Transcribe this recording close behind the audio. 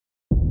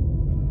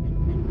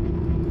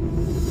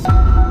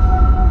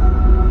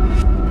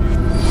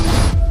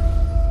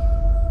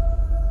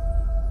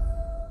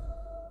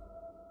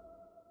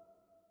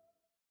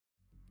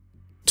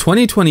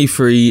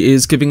2023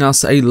 is giving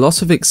us a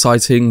lot of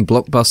exciting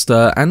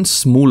blockbuster and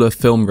smaller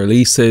film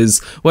releases,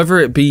 whether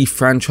it be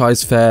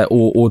franchise fare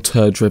or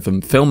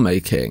auteur-driven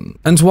filmmaking.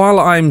 And while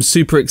I'm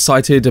super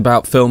excited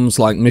about films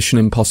like Mission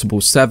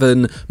Impossible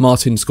 7,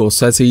 Martin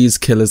Scorsese's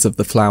Killers of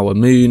the Flower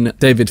Moon,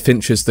 David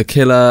Fincher's The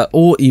Killer,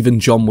 or even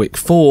John Wick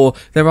 4,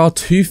 there are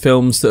two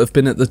films that have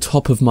been at the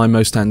top of my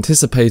most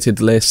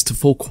anticipated list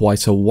for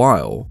quite a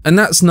while. And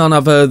that's none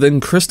other than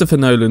Christopher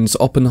Nolan's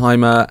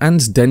Oppenheimer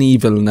and Denis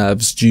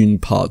Villeneuve's Dune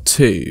Part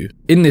 2.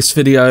 In this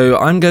video,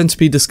 I'm going to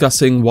be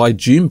discussing why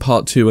Dune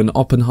Part 2 and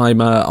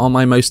Oppenheimer are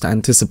my most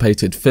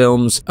anticipated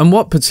films, and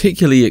what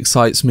particularly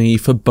excites me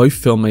for both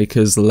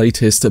filmmakers'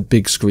 latest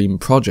big screen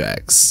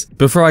projects.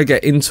 Before I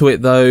get into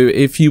it though,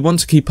 if you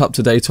want to keep up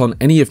to date on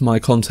any of my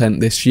content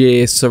this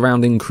year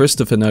surrounding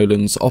Christopher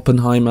Nolan's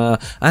Oppenheimer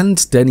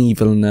and Denis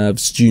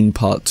Villeneuve's Dune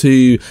Part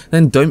 2,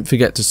 then don't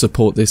forget to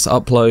support this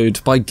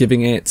upload by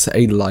giving it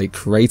a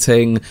like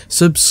rating,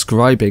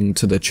 subscribing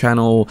to the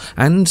channel,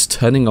 and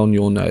turning on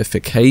your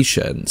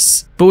notifications.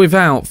 But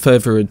without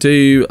further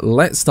ado,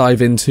 let's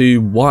dive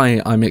into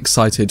why I'm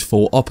excited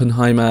for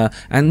Oppenheimer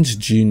and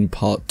Dune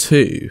Part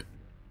 2.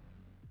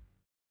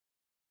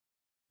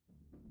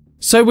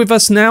 So with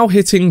us now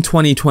hitting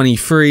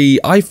 2023,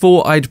 I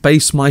thought I'd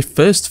base my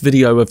first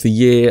video of the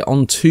year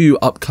on two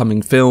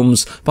upcoming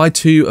films by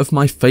two of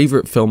my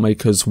favourite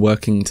filmmakers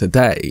working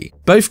today.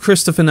 Both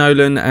Christopher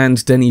Nolan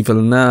and Denis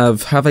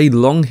Villeneuve have a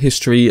long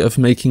history of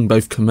making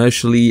both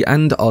commercially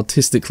and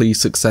artistically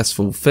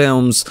successful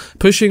films,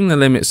 pushing the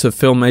limits of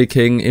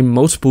filmmaking in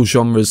multiple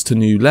genres to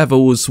new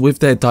levels with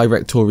their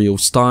directorial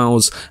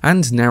styles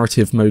and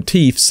narrative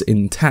motifs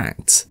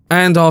intact.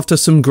 And after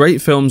some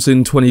great films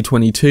in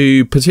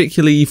 2022,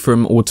 particularly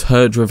from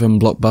auteur-driven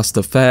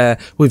blockbuster fare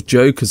with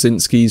Joe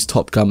Kosinski's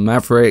Top Gun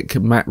Maverick,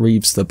 Matt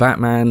Reeves' The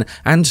Batman,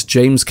 and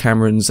James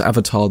Cameron's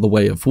Avatar: The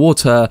Way of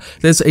Water,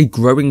 there's a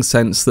growing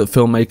sense that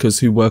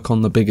filmmakers who work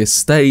on the biggest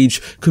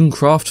stage can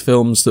craft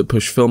films that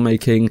push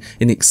filmmaking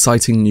in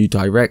exciting new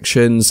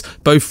directions,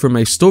 both from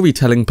a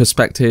storytelling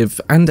perspective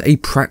and a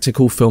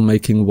practical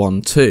filmmaking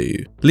one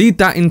too. Lead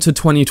that into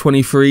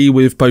 2023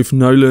 with both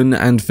Nolan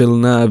and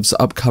Villeneuve's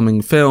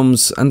upcoming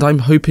films, and I'm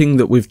hoping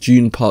that with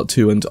Dune Part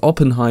 2 and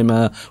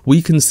Oppenheimer,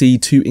 we can see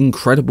two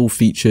incredible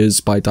features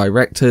by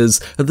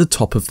directors at the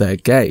top of their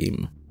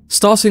game.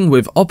 Starting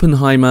with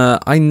Oppenheimer,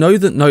 I know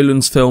that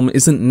Nolan's film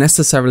isn't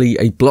necessarily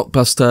a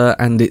blockbuster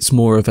and it's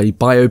more of a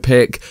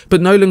biopic,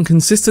 but Nolan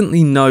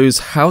consistently knows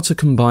how to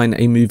combine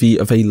a movie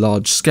of a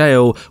large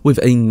scale with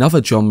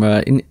another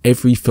genre in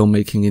every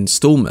filmmaking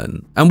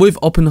installment. And with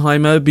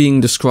Oppenheimer being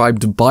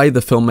described by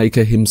the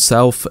filmmaker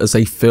himself as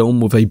a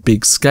film with a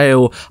big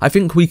scale, I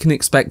think we can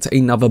expect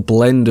another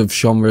blend of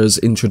genres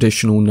in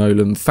traditional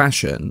Nolan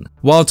fashion.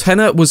 While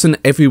Tenet wasn't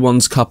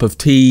everyone's cup of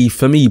tea,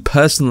 for me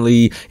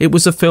personally, it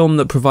was a film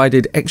that provided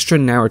extra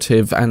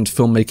narrative and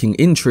filmmaking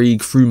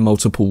intrigue through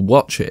multiple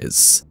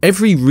watches.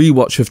 Every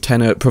rewatch of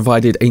Tenet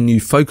provided a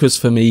new focus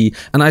for me,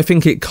 and I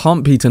think it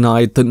can't be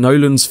denied that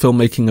Nolan's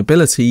filmmaking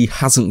ability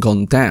hasn't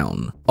gone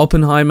down.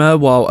 Oppenheimer,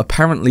 while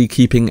apparently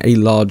keeping a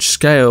large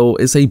scale,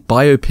 is a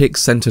biopic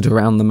centered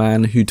around the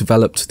man who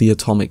developed the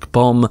atomic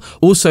bomb,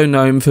 also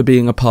known for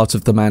being a part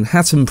of the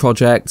Manhattan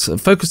Project,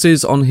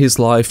 focuses on his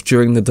life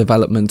during the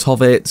development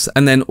of it,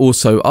 and then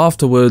also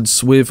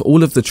afterwards with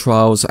all of the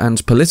trials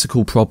and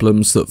political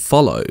problems that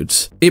followed.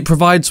 It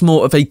provides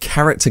more of a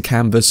character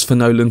canvas for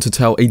Nolan to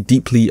tell a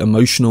deeply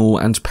emotional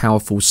and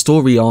powerful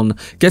story on,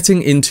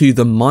 getting into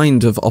the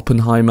mind of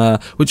Oppenheimer,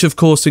 which of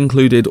course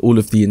included all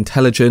of the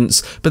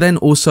intelligence, but then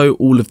also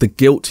all of the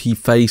guilt he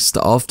faced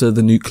after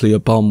the nuclear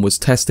bomb was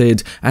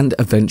tested and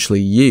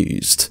eventually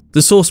used.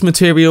 The source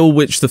material,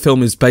 which the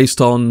film is based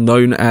on,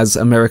 known as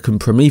American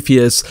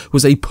Prometheus,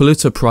 was a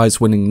Pulitzer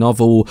Prize-winning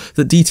novel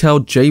that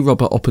detailed J.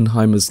 Robert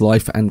Oppenheimer's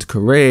life and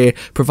career,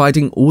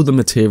 providing all the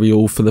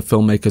material for the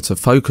filmmaker to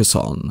focus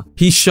on.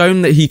 He's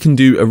shown that he can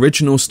do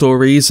original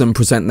stories and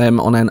present them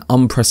on an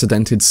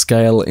unprecedented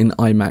scale in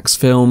IMAX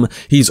film.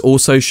 He's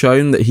also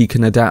shown that he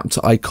can adapt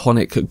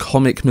iconic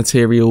comic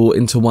material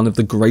into one of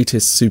the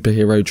greatest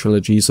superhero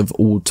trilogies of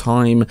all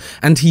time,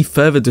 and he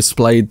further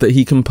displayed that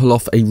he can pull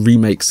off a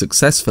remake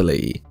successfully.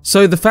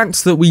 So the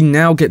fact that we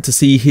now get to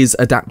see his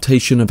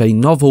adaptation of a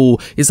novel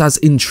is as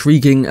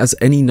intriguing as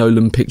any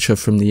Nolan picture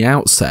from the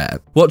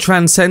outset. What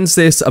transcends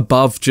this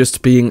above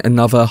just being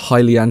another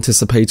highly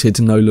anticipated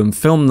Nolan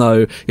film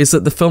though, is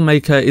that the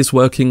filmmaker is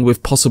working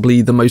with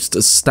possibly the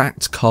most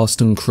stacked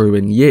cast and crew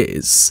in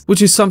years,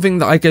 which is something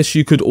that I guess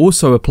you could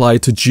also apply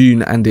to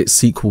Dune and its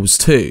sequels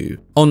too.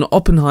 On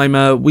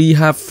Oppenheimer, we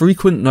have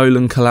frequent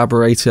Nolan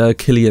collaborator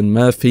Cillian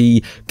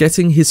Murphy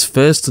getting his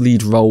first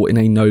lead role in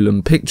a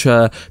Nolan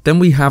picture. Then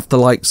we have the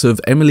likes of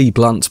Emily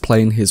Blunt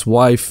playing his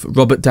wife,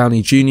 Robert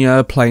Downey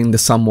Jr. playing the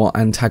somewhat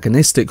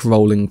antagonistic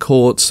role in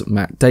Court,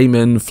 Matt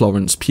Damon,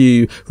 Florence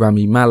Pugh,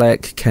 Rami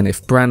Malek,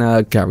 Kenneth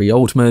Branagh, Gary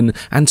Oldman,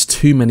 and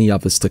too many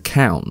others to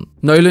count.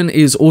 Nolan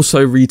is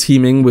also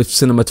reteaming with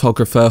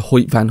cinematographer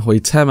Hoyt van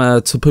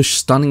Hoytema to push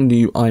stunning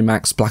new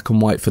IMAX black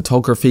and white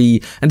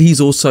photography, and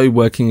he's also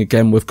working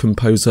again film with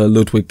composer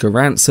Ludwig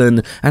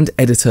Göransson and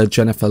editor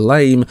Jennifer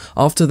Lame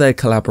after their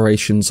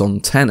collaborations on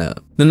Tenet.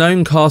 The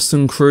known cast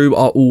and crew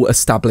are all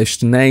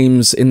established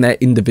names in their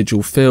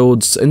individual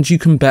fields, and you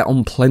can bet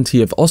on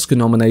plenty of Oscar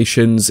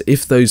nominations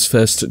if those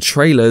first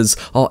trailers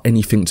are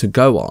anything to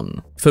go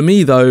on. For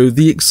me though,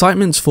 the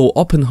excitement for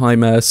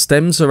Oppenheimer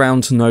stems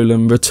around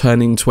Nolan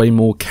returning to a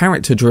more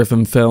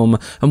character-driven film,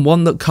 and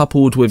one that,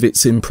 coupled with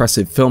its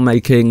impressive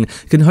filmmaking,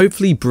 can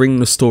hopefully bring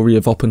the story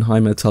of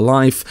Oppenheimer to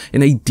life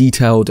in a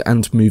detailed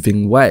and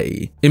moving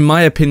way. In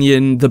my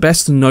opinion, the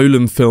best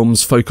Nolan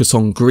films focus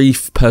on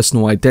grief,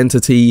 personal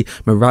identity,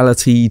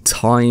 morality,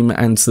 time,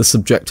 and the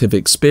subjective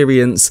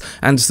experience,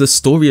 and the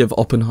story of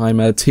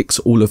Oppenheimer ticks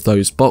all of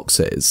those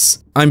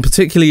boxes. I'm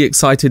particularly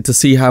excited to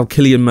see how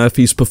Cillian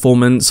Murphy's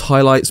performance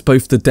highlights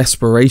both the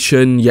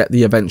desperation yet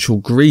the eventual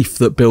grief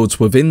that builds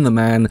within the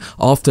man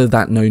after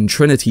that known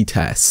Trinity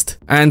test.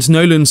 And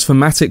Nolan's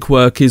thematic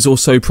work is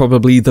also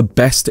probably the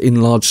best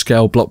in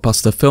large-scale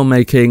blockbuster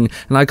filmmaking,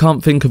 and I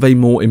can't think of a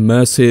more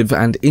immersive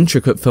and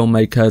intricate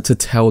filmmaker to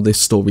tell this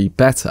story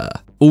better.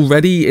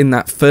 Already in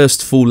that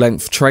first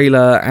full-length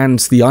trailer and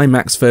the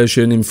IMAX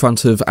version in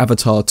front of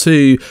Avatar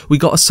 2, we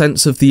got a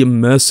sense of the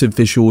immersive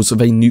visuals of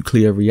a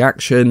nuclear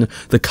reaction,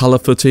 the colour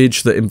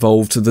footage that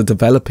involved the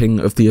developing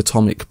of the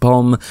atomic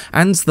bomb,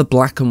 and the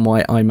black and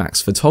white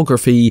IMAX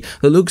photography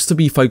that looks to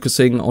be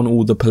focusing on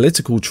all the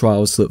political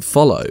trials that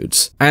followed.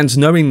 And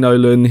knowing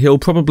Nolan, he'll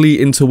probably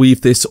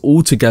interweave this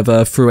all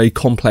together through a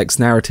complex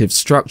narrative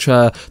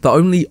structure that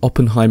only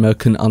Oppenheimer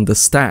can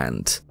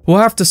understand. We'll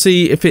have to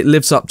see if it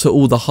lives up to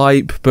all the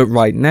hype, but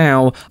right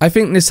now, I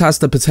think this has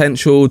the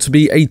potential to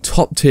be a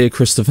top-tier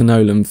Christopher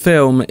Nolan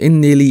film in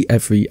nearly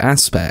every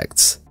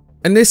aspect.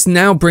 And this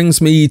now brings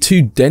me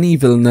to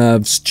Denis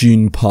Villeneuve's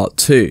Dune Part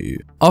 2.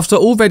 After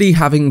already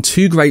having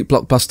two great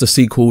blockbuster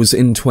sequels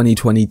in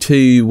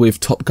 2022 with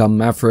Top Gun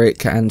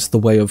Maverick and The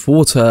Way of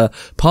Water,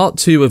 Part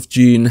 2 of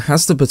Dune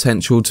has the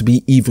potential to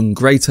be even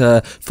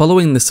greater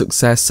following the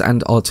success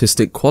and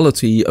artistic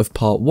quality of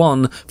Part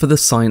 1 for the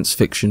science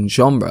fiction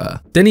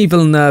genre. Denis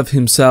Villeneuve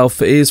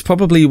himself is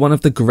probably one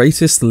of the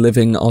greatest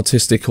living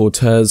artistic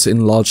auteurs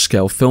in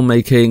large-scale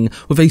filmmaking,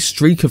 with a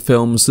streak of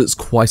films that's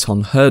quite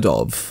unheard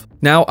of.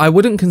 Now, I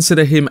wouldn't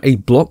consider him a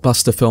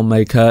blockbuster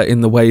filmmaker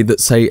in the way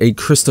that, say, a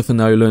Christopher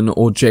Nolan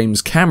or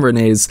James Cameron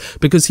is,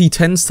 because he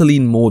tends to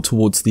lean more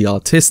towards the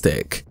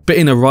artistic. But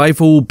in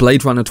Arrival,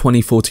 Blade Runner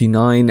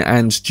 2049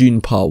 and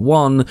Dune Part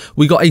 1,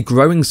 we got a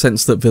growing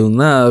sense that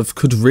Villeneuve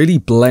could really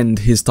blend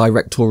his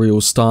directorial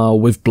style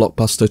with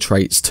blockbuster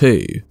traits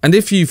too. And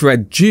if you've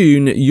read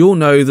Dune, you'll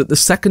know that the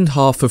second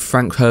half of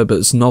Frank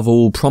Herbert's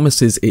novel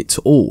promises it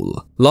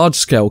all.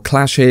 Large-scale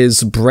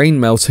clashes,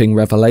 brain-melting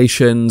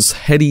revelations,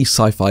 heady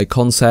sci-fi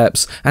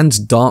concepts,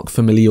 and dark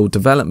familial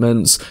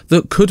developments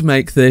that could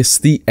make this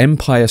the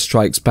Empire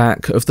Strikes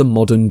Back of the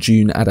modern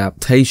Dune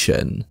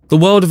adaptation. The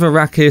world of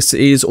Arrakis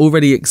is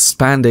already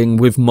expanding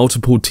with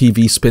multiple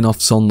TV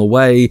spin-offs on the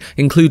way,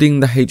 including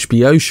the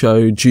HBO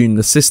show Dune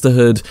the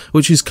Sisterhood,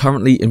 which is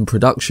currently in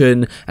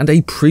production, and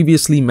a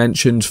previously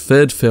mentioned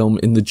third film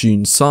in the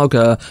Dune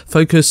saga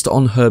focused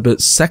on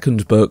Herbert's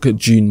second book,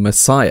 Dune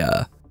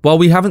Messiah. While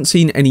we haven't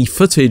seen any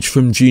footage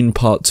from Dune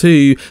Part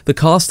 2, the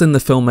cast and the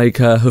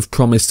filmmaker have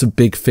promised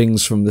big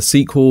things from the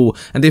sequel,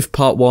 and if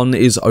Part 1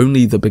 is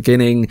only the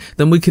beginning,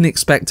 then we can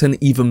expect an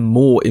even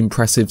more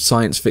impressive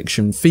science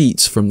fiction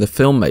feat from the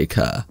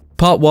filmmaker.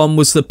 Part 1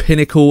 was the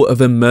pinnacle of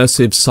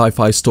immersive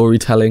sci-fi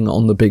storytelling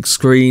on the big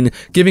screen,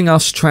 giving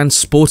us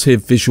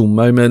transportive visual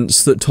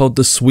moments that told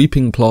the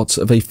sweeping plot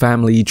of a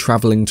family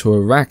travelling to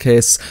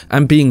Arrakis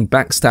and being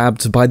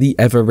backstabbed by the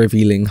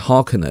ever-revealing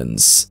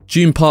Harkonnens.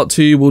 Dune Part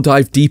 2 will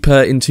dive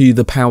deeper into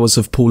the powers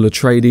of Paul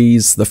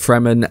Atreides, the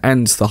Fremen,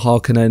 and the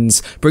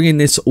Harkonnens, bringing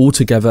this all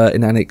together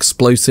in an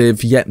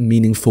explosive yet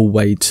meaningful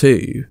way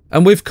too.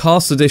 And with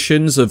cast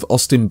additions of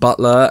Austin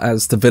Butler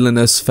as the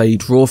villainous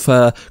Fade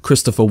Raufer,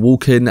 Christopher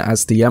Walken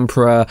as the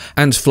Emperor,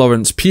 and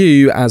Florence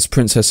Pugh as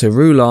Princess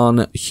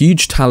Irulan,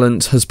 huge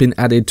talent has been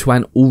added to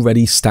an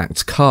already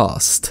stacked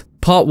cast.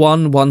 Part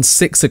 1 won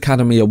 6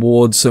 Academy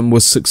Awards and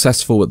was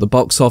successful at the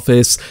box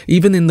office,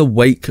 even in the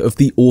wake of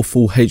the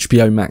awful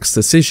HBO Max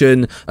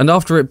decision, and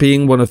after it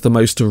being one of the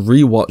most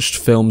rewatched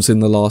films in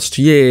the last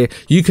year,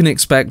 you can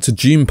expect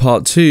Dune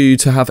Part 2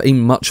 to have a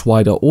much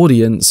wider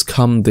audience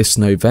come this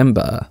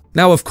November.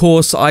 Now, of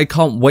course, I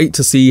can't wait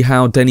to see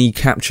how Denis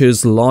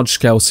captures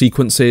large-scale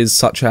sequences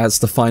such as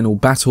the final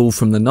battle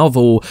from the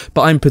novel,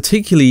 but I'm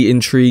particularly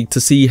intrigued to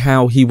see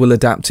how he will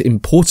adapt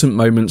important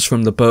moments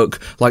from the book,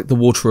 like the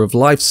Water of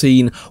Life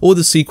scene, or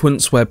the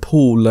sequence where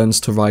Paul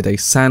learns to ride a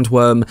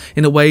sandworm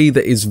in a way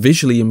that is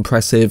visually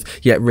impressive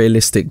yet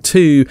realistic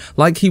too,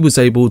 like he was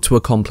able to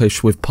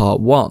accomplish with Part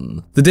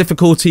 1. The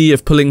difficulty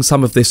of pulling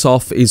some of this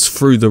off is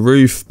through the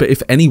roof, but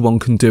if anyone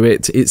can do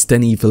it, it's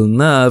Denis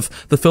Villeneuve,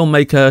 the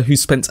filmmaker who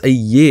spent a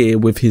year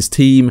with his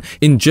team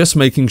in just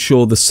making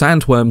sure the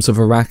sandworms of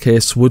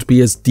Arrakis would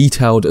be as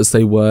detailed as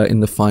they were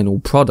in the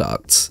final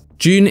product.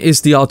 Dune is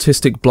the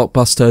artistic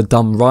blockbuster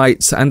done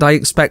right, and I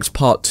expect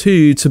part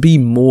 2 to be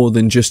more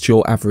than just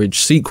your average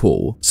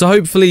sequel. So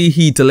hopefully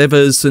he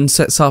delivers and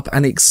sets up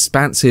an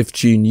expansive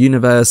Dune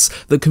universe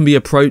that can be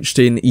approached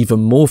in even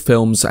more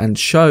films and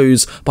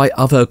shows by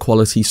other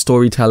quality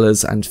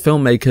storytellers and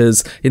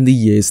filmmakers in the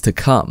years to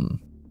come.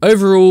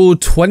 Overall,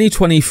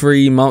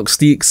 2023 marks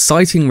the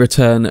exciting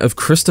return of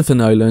Christopher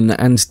Nolan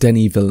and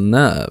Denis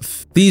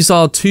Villeneuve. These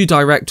are two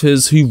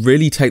directors who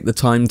really take the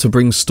time to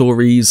bring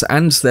stories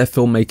and their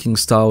filmmaking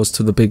styles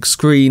to the big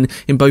screen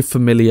in both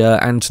familiar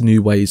and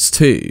new ways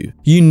too.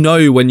 You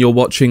know when you're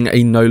watching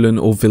a Nolan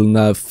or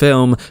Villeneuve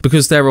film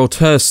because their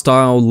auteur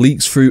style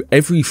leaks through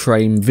every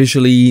frame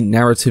visually,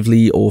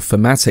 narratively or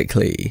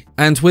thematically.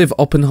 And with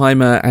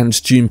Oppenheimer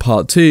and Dune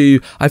Part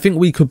 2, I think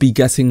we could be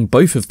getting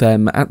both of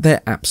them at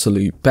their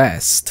absolute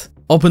best.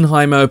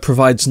 Oppenheimer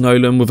provides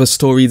Nolan with a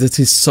story that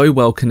is so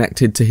well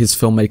connected to his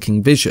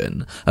filmmaking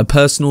vision, a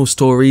personal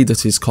story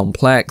that is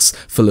complex,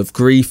 full of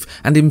grief,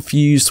 and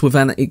infused with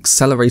an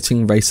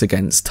accelerating race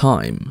against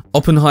time.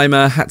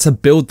 Oppenheimer had to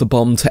build the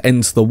bomb to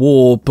end the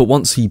war, but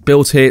once he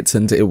built it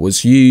and it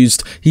was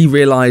used, he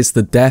realized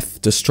the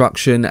death,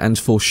 destruction, and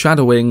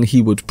foreshadowing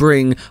he would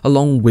bring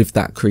along with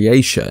that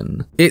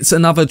creation. It's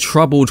another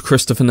troubled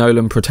Christopher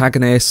Nolan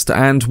protagonist,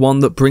 and one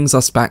that brings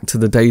us back to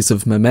the days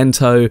of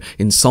Memento,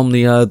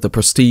 Insomnia,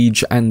 The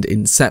Prestige and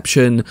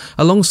Inception,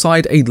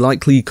 alongside a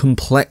likely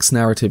complex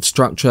narrative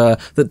structure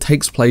that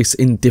takes place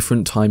in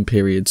different time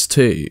periods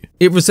too.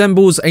 It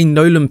resembles a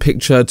Nolan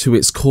picture to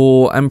its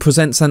core and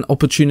presents an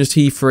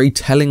opportunity for a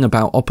telling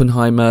about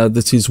Oppenheimer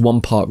that is one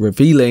part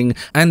revealing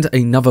and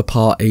another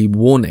part a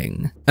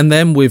warning. And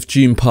then with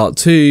Dune Part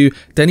 2,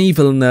 Denis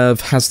Villeneuve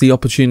has the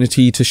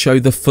opportunity to show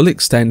the full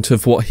extent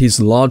of what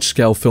his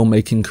large-scale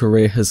filmmaking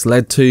career has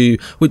led to,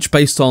 which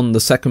based on the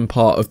second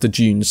part of the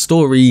Dune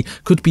story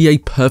could be a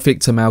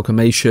perfect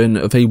amalgamation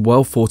of a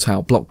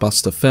well-thought-out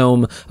blockbuster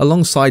film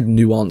alongside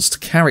nuanced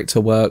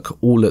character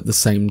work all at the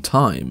same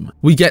time.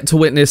 We get to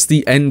witness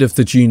the end of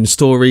the Dune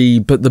story,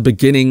 but the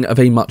beginning of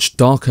a much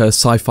darker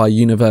sci-fi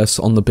universe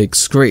on the big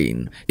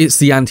screen. It's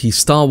the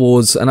anti-Star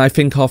Wars, and I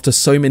think after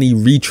so many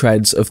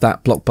retreads of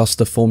that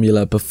blockbuster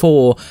formula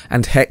before,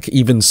 and heck,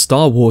 even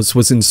Star Wars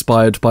was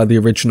inspired by the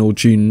original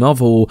Dune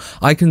novel,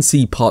 I can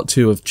see Part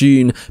 2 of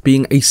Dune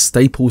being a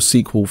staple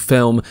sequel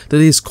film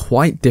that is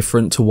quite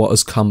different to what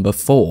has come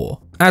before.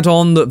 Add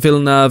on that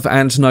Villeneuve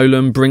and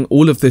Nolan bring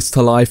all of this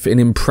to life in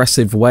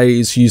impressive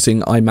ways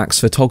using IMAX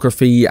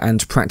photography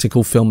and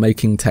practical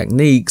filmmaking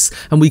techniques,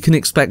 and we can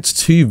expect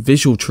two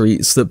visual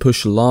treats that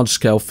push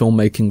large-scale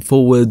filmmaking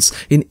forwards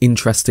in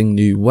interesting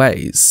new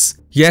ways.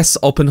 Yes,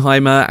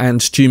 Oppenheimer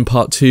and Dune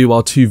Part 2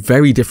 are two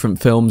very different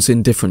films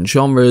in different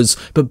genres,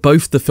 but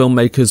both the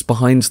filmmakers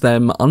behind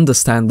them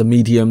understand the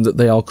medium that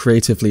they are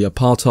creatively a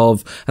part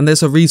of, and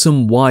there's a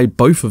reason why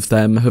both of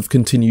them have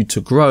continued to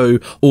grow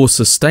or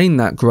sustain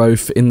that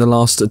growth in the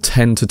last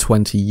 10 to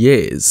 20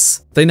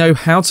 years. They know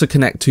how to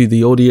connect to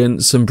the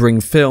audience and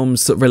bring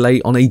films that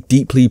relate on a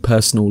deeply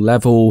personal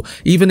level,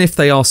 even if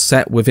they are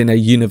set within a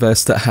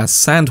universe that has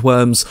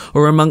sandworms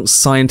or amongst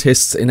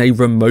scientists in a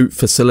remote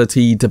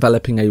facility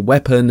developing a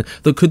weapon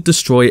that could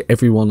destroy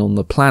everyone on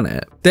the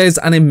planet. There's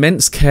an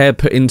immense care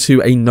put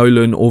into a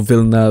Nolan or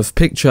Villeneuve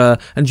picture,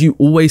 and you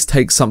always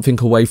take something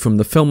away from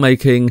the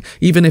filmmaking,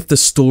 even if the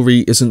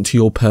story isn't to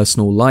your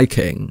personal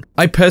liking.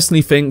 I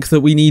personally think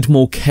that we need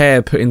more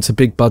care put into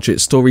big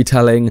budget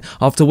storytelling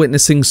after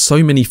witnessing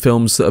so many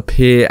films that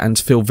appear and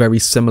feel very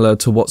similar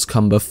to what's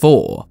come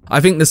before.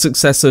 I think the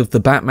success of The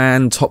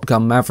Batman, Top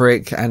Gun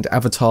Maverick, and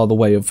Avatar: The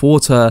Way of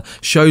Water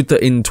showed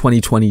that in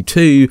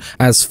 2022,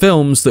 as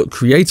films that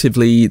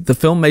creatively, the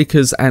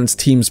filmmakers and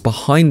teams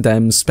behind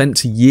them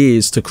spent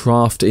years to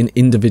craft in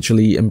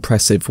individually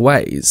impressive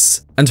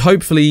ways. And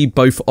hopefully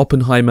both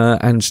Oppenheimer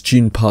and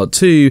Dune Part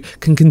 2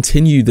 can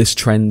continue this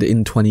trend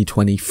in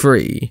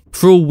 2023.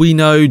 For all we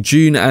know,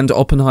 Dune and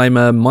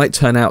Oppenheimer might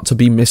turn out to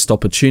be missed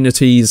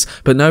opportunities,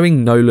 but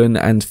knowing Nolan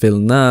and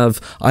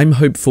Villeneuve, I'm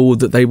hopeful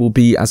that they will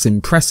be as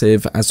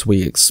impressive as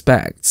we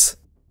expect.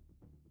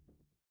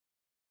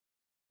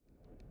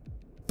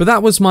 But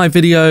that was my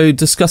video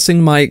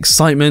discussing my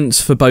excitement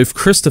for both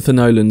Christopher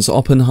Nolan's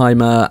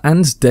Oppenheimer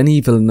and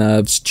Denis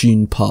Villeneuve's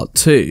Dune Part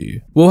 2.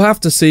 We'll have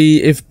to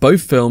see if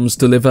both films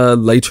deliver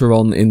later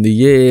on in the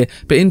year,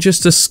 but in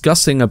just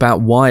discussing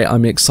about why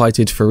I'm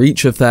excited for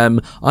each of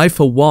them, I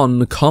for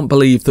one can't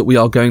believe that we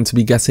are going to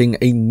be getting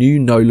a new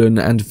Nolan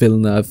and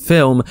Villeneuve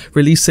film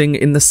releasing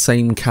in the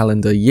same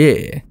calendar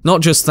year.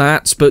 Not just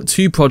that, but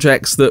two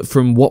projects that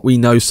from what we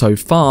know so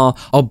far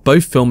are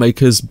both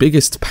filmmakers'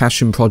 biggest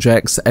passion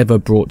projects ever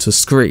brought to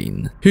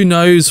screen. Who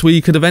knows, we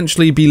could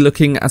eventually be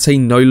looking at a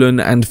Nolan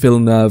and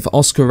Villeneuve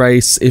Oscar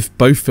race if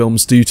both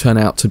films do turn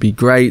out to be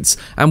great,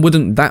 and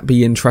wouldn't that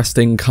be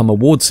interesting come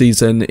award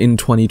season in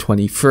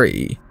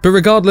 2023? But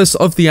regardless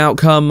of the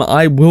outcome,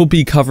 I will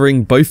be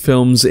covering both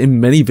films in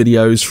many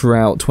videos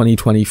throughout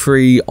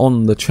 2023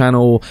 on the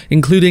channel,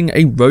 including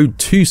a Road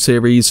 2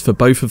 series for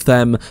both of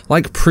them,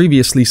 like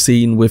previously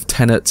seen with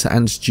Tenet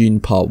and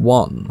Dune Part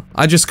 1.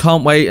 I just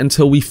can't wait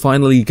until we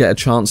finally get a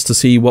chance to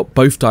see what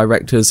both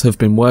directors have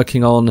been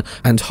working on,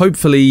 and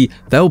hopefully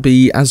they'll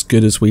be as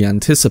good as we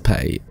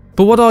anticipate.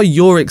 But what are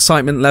your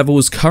excitement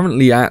levels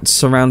currently at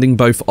surrounding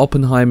both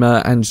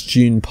Oppenheimer and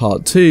Dune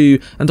Part 2,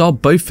 and are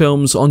both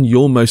films on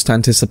your most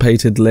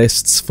anticipated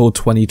lists for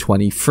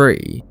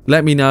 2023?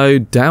 Let me know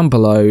down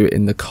below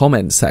in the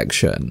comment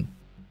section.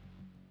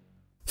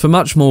 For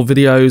much more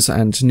videos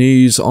and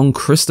news on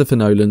Christopher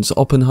Nolan's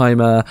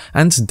Oppenheimer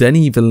and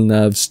Denis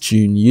Villeneuve's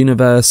Dune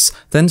universe,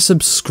 then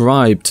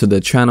subscribe to the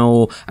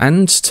channel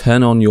and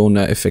turn on your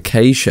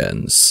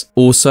notifications.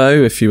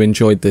 Also, if you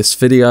enjoyed this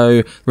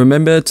video,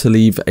 remember to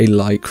leave a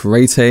like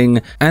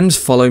rating and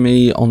follow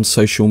me on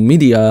social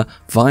media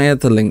via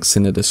the links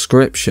in the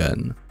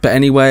description. But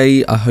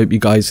anyway, I hope you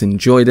guys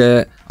enjoyed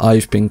it.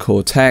 I've been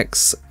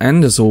Cortex,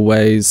 and as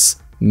always,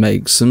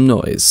 make some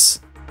noise.